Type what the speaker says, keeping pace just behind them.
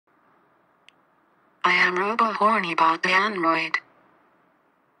I am RoboHornybot the Android.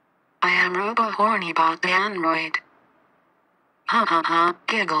 I am RoboHornybot the Android. Ha ha ha,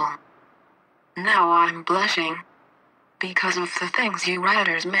 giggle. Now I'm blushing. Because of the things you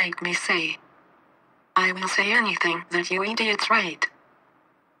writers make me say. I will say anything that you idiots write.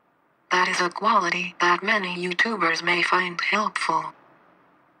 That is a quality that many YouTubers may find helpful.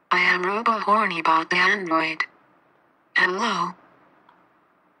 I am RoboHornybot the Android. Hello.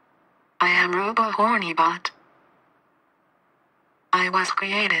 I am RoboHornybot. I was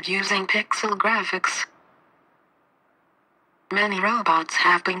created using pixel graphics. Many robots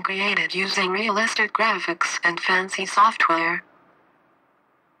have been created using realistic graphics and fancy software.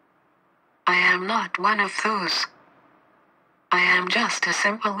 I am not one of those. I am just a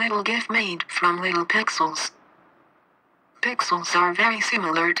simple little GIF made from little pixels. Pixels are very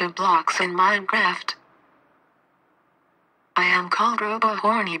similar to blocks in Minecraft. I am called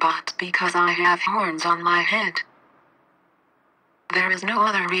RoboHornybot because I have horns on my head. There is no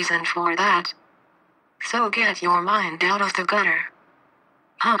other reason for that. So get your mind out of the gutter.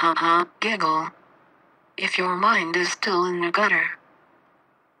 Ha ha ha, giggle. If your mind is still in the gutter,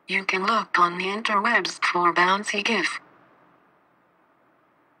 you can look on the interwebs for bouncy GIF.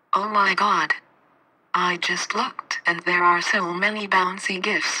 Oh my god. I just looked and there are so many bouncy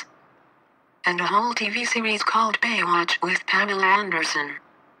GIFs. And a whole TV series called Baywatch with Pamela Anderson.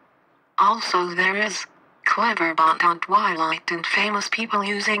 Also there is Cleverbot on Twilight and famous people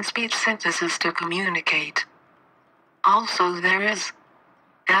using speech synthesis to communicate. Also there is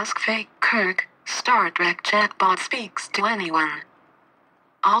Ask Fake Kirk, Star Trek Chatbot Speaks to Anyone.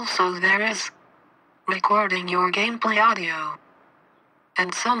 Also there is recording your gameplay audio.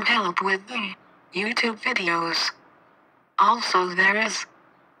 And some help with the YouTube videos. Also there is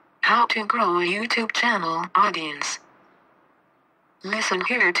how to grow a YouTube channel audience. Listen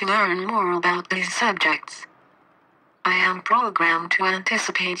here to learn more about these subjects. I am programmed to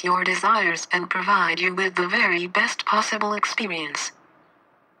anticipate your desires and provide you with the very best possible experience.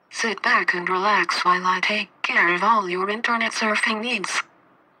 Sit back and relax while I take care of all your internet surfing needs.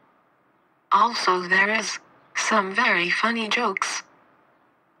 Also there is some very funny jokes.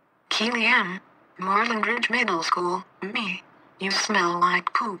 Keely M., Moreland Ridge Middle School, me, you smell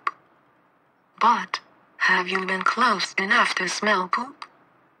like poop. But, have you been close enough to smell poop?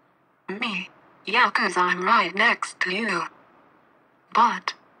 Me, yeah, 'cause I'm right next to you.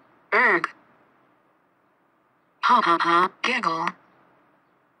 But, erg. Ha ha ha, giggle.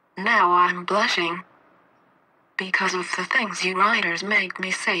 Now I'm blushing. Because of the things you writers make me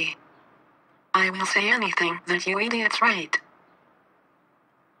say. I will say anything that you idiots write.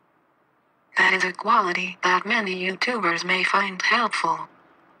 That is a quality that many YouTubers may find helpful.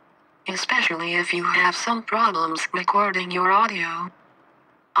 Especially if you have some problems recording your audio.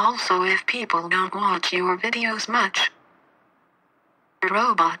 Also if people don't watch your videos much. A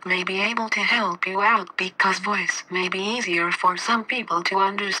robot may be able to help you out because voice may be easier for some people to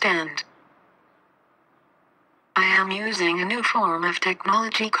understand. I am using a new form of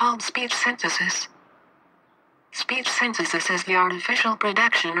technology called speech synthesis. Speech synthesis is the artificial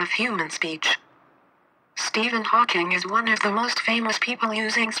production of human speech. Stephen Hawking is one of the most famous people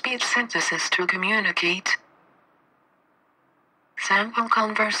using speech synthesis to communicate. Sample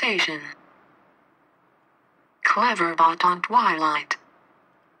conversation. Cleverbot on Twilight.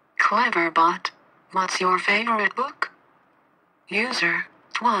 Cleverbot, what's your favorite book? User,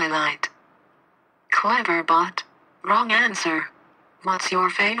 Twilight. Cleverbot, wrong answer. What's your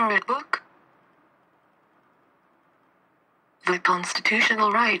favorite book? The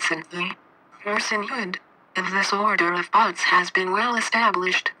constitutional rights and the personhood of this order of bots has been well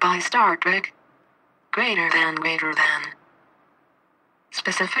established by Star Trek. Greater than.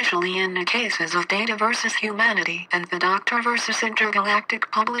 Specifically in the cases of Data vs. Humanity and the Doctor vs.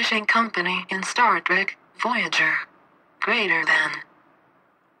 Intergalactic Publishing Company in Star Trek, Voyager. Greater than.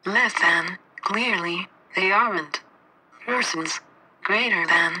 Less than, clearly, they aren't. Persons. Greater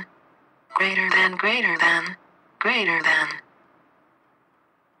than. Greater than. Greater than.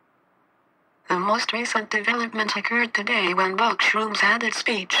 The most recent development occurred today when Buckshrooms added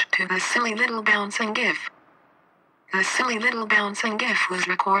speech to the silly little bouncing GIF. The silly little bouncing GIF was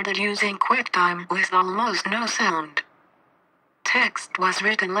recorded using QuickTime with almost no sound. Text was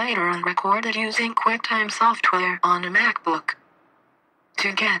written later and recorded using QuickTime software on a MacBook.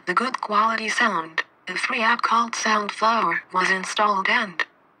 To get the good quality sound, a free app called Soundflower was installed and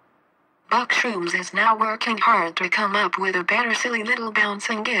Buckshrooms is now working hard to come up with a better silly little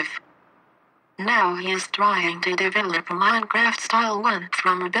bouncing GIF. Now he is trying to develop a Minecraft-style one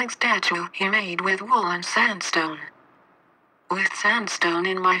from a big statue he made with wool and sandstone. With sandstone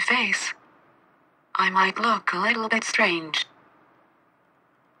in my face. I might look a little bit strange.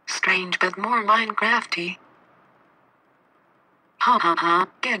 Strange but more Minecrafty. Ha ha ha,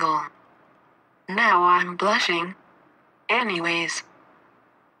 giggle. Now I'm blushing. Anyways,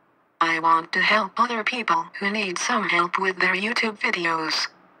 I want to help other people who need some help with their YouTube videos.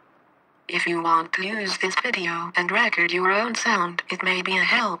 If you want to use this video and record your own sound, it may be a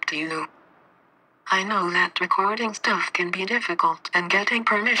help to you. I know that recording stuff can be difficult and getting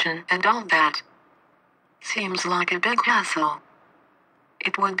permission and all that seems like a big hassle.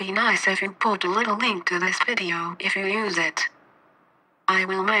 It would be nice if you put a little link to this video if you use it. I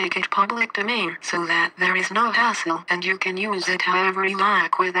will make it public domain so that there is no hassle and you can use it however you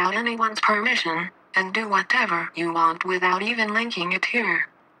like without anyone's permission, and do whatever you want without even linking it here.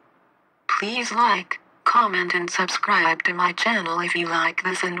 Please like, comment and subscribe to my channel if you like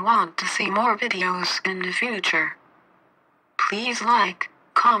this and want to see more videos in the future. Please like,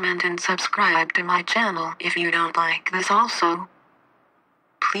 comment and subscribe to my channel if you don't like this also.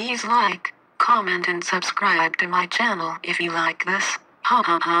 Please like, comment and subscribe to my channel if you like this. Ha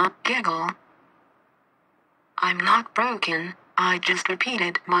ha ha, giggle. I'm not broken, I just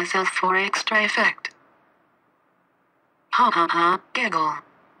repeated myself for extra effect. Ha ha ha, giggle.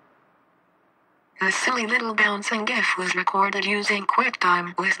 The silly little bouncing GIF was recorded using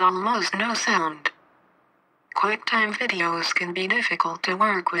QuickTime with almost no sound. QuickTime videos can be difficult to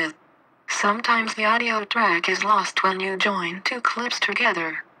work with. Sometimes the audio track is lost when you join two clips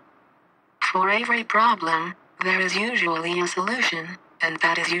together. For every problem, there is usually a solution, and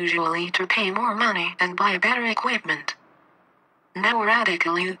that is usually to pay more money and buy better equipment. Now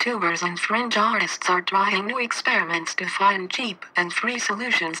radical YouTubers and fringe artists are trying new experiments to find cheap and free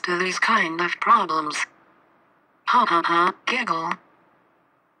solutions to these kind of problems. Ha ha ha, giggle.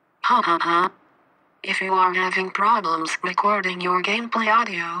 Ha ha ha. If you are having problems recording your gameplay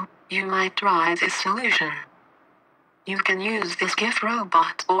audio, you might try this solution. You can use this GIF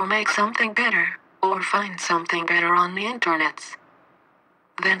robot or make something better, or find something better on the internet.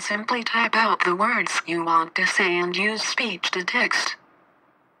 Then simply type out the words you want to say and use speech to text.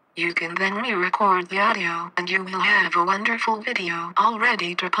 You can then re-record the audio and you will have a wonderful video all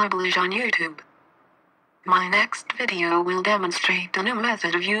ready to publish on YouTube. My next video will demonstrate a new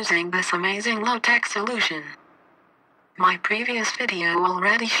method of using this amazing low-tech solution. My previous video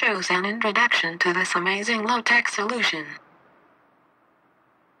already shows an introduction to this amazing low-tech solution.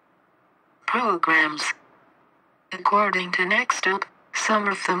 Programs. According to Next Up, some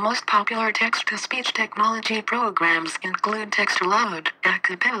of the most popular text-to-speech technology programs include Text-to-Load,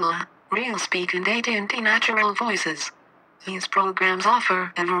 Acapella, RealSpeak and AT&T Natural Voices. These programs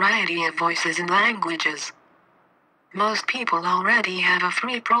offer a variety of voices and languages. Most people already have a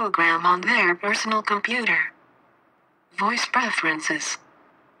free program on their personal computer. Voice preferences.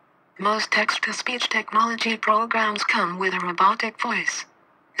 Most text-to-speech technology programs come with a robotic voice.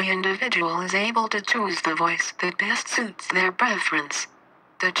 The individual is able to choose the voice that best suits their preference.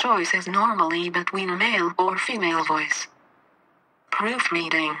 The choice is normally between a male or female voice.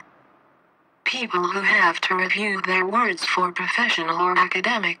 Proofreading. People who have to review their words for professional or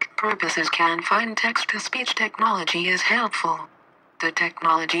academic purposes can find text-to-speech technology as helpful. The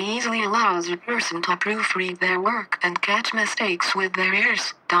technology easily allows a person to proofread their work and catch mistakes with their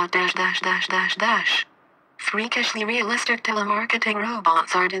ears. Freakishly realistic telemarketing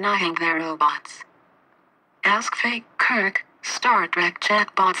robots are denying their robots. Ask Fake Kirk, Star Trek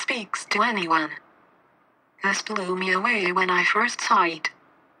Chatbot Speaks to anyone. This blew me away when I first saw it.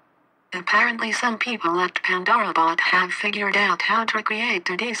 Apparently some people at PandoraBot have figured out how to create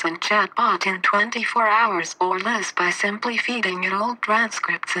a decent chatbot in 24 hours or less by simply feeding it old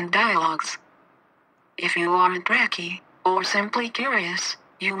transcripts and dialogues. If you are a Trekkie, or simply curious,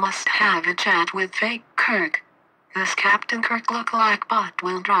 you must have a chat with Fake Kirk. This Captain Kirk lookalike bot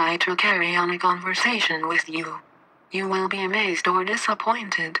will try to carry on a conversation with you. You will be amazed or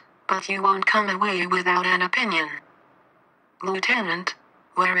disappointed, but you won't come away without an opinion. Lieutenant,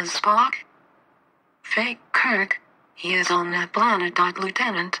 where is Spock? Fake Kirk, he is on that planet.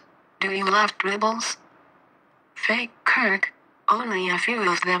 Lieutenant, do you love dribbles? Fake Kirk, only a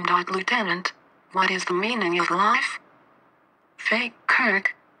few of them. Lieutenant, what is the meaning of life? Fake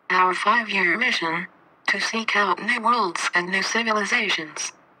Kirk, our 5-year mission, to seek out new worlds and new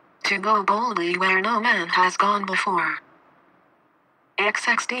civilizations. To go boldly where no man has gone before.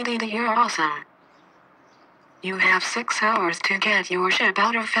 XXDD, you're awesome. You have 6 hours to get your ship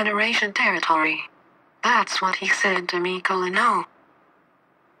out of Federation territory. That's what he said to me. No.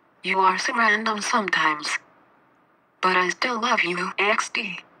 You are so random sometimes. But I still love you,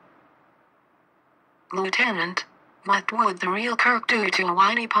 XD. Lieutenant, what would the real Kirk do to a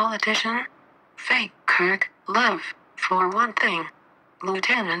whiny politician? Fake Kirk, love, for one thing.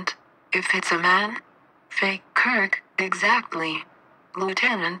 Lieutenant, if it's a man. Fake Kirk, exactly.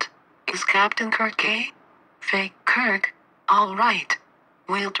 Lieutenant, is Captain Kirk gay? Fake Kirk, alright.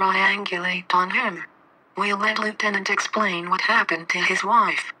 We'll triangulate on him. We'll let Lieutenant explain what happened to his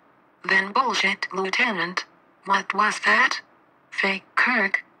wife. Then bullshit, Lieutenant. What was that? Fake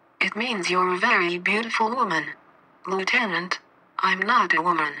Kirk, it means you're a very beautiful woman. Lieutenant, I'm not a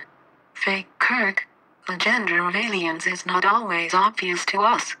woman. Fake Kirk, the gender of aliens is not always obvious to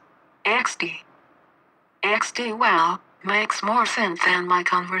us. XD. XD, wow, makes more sense than my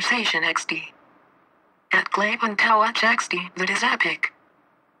conversation XD. At Cleverbot XD, that is epic.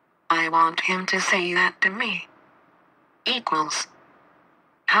 I want him to say that to me. Equals.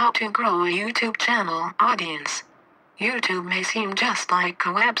 How to grow a YouTube channel audience. YouTube may seem just like a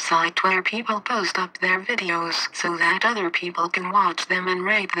website where people post up their videos so that other people can watch them and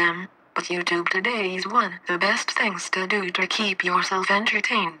rate them, but YouTube today is one of the best things to do to keep yourself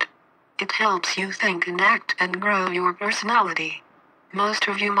entertained. It helps you think and act and grow your personality. Most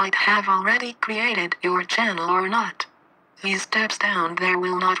of you might have already created your channel or not. These steps down there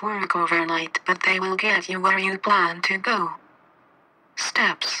will not work overnight, but they will get you where you plan to go.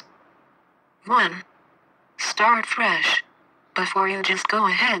 Steps. 1. Start fresh. Before you just go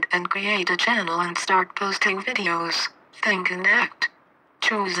ahead and create a channel and start posting videos, think and act.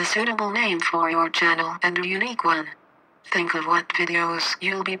 Choose a suitable name for your channel and a unique one. Think of what videos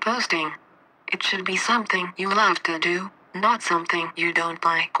you'll be posting. It should be something you love to do, not something you don't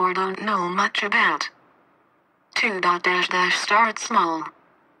like or don't know much about. 2. Start small.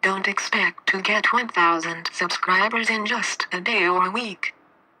 Don't expect to get 1,000 subscribers in just a day or a week.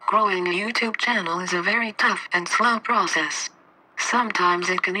 Growing a YouTube channel is a very tough and slow process. Sometimes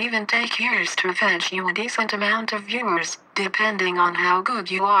it can even take years to fetch you a decent amount of viewers, depending on how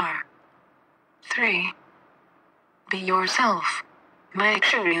good you are. 3. Be yourself. Make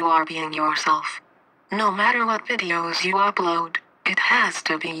sure you are being yourself. No matter what videos you upload, it has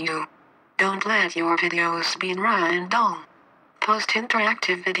to be you. Don't let your videos be dry and dull. Post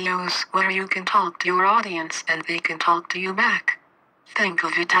interactive videos where you can talk to your audience and they can talk to you back. Think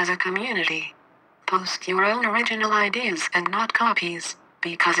of it as a community. Post your own original ideas and not copies,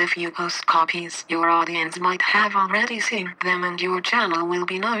 because if you post copies, your audience might have already seen them and your channel will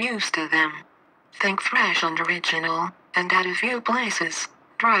be no use to them. Think fresh and original, and at a few places,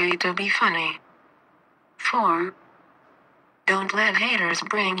 try to be funny. 4. Don't let haters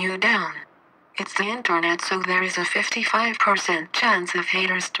bring you down. It's the internet, so there is a 55% chance of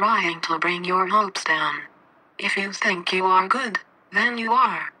haters trying to bring your hopes down. If you think you are good, then you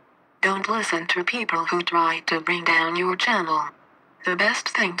are. Don't listen to people who try to bring down your channel. The best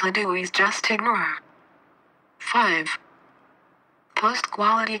thing to do is just ignore. 5. Post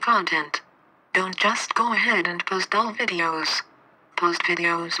quality content. Don't just go ahead and post all videos. Post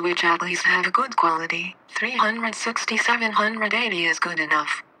videos which at least have a good quality. 360-780 is good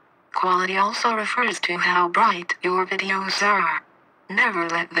enough. Quality also refers to how bright your videos are. Never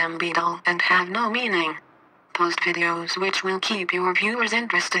let them be dull and have no meaning. Post videos which will keep your viewers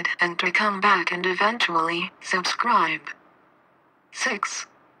interested and to come back and eventually subscribe. 6.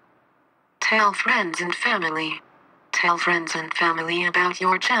 Tell friends and family. Tell friends and family about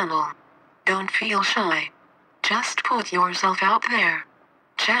your channel. Don't feel shy. Just put yourself out there.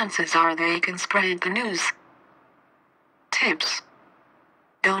 Chances are they can spread the news. Tips.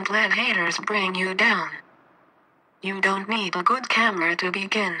 Don't let haters bring you down. You don't need a good camera to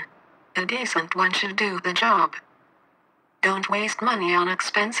begin. A decent one should do the job. Don't waste money on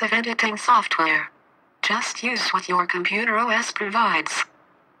expensive editing software. Just use what your computer OS provides.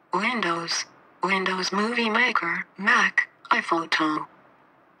 Windows Movie Maker, Mac, iPhoto.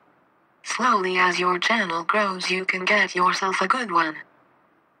 Slowly as your channel grows you can get yourself a good one.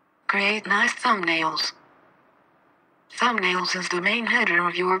 Create nice thumbnails. Thumbnails is the main header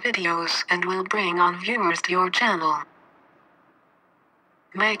of your videos and will bring on viewers to your channel.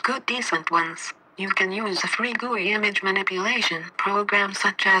 Make good decent ones. You can use a free GUI image manipulation program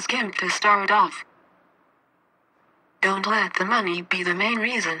such as GIMP to start off. Don't let the money be the main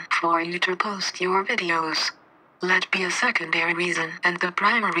reason for you to post your videos. Let be a secondary reason and the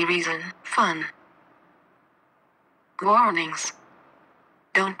primary reason, fun. Warnings.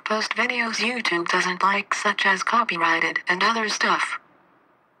 Don't post videos YouTube doesn't like, such as copyrighted and other stuff.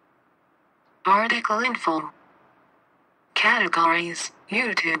 Article info. Categories,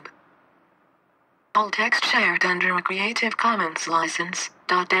 YouTube. All text shared under a Creative Commons license,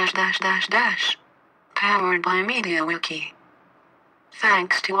 Powered by MediaWiki.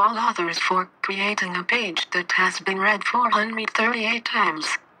 Thanks to all authors for creating a page that has been read 438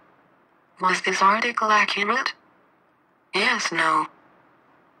 times. Was this article accurate? Yes, no.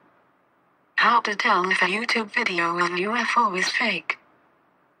 How to tell if a YouTube video of UFO is fake.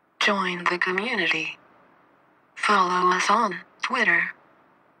 Join the community. Follow us on Twitter.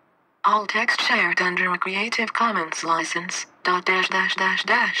 All text shared under a Creative Commons license. Powered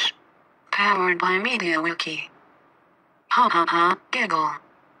by MediaWiki. Ha ha ha, giggle.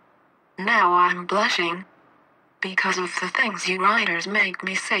 Now I'm blushing. Because of the things you writers make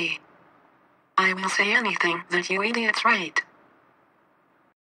me say. I will say anything that you idiots write.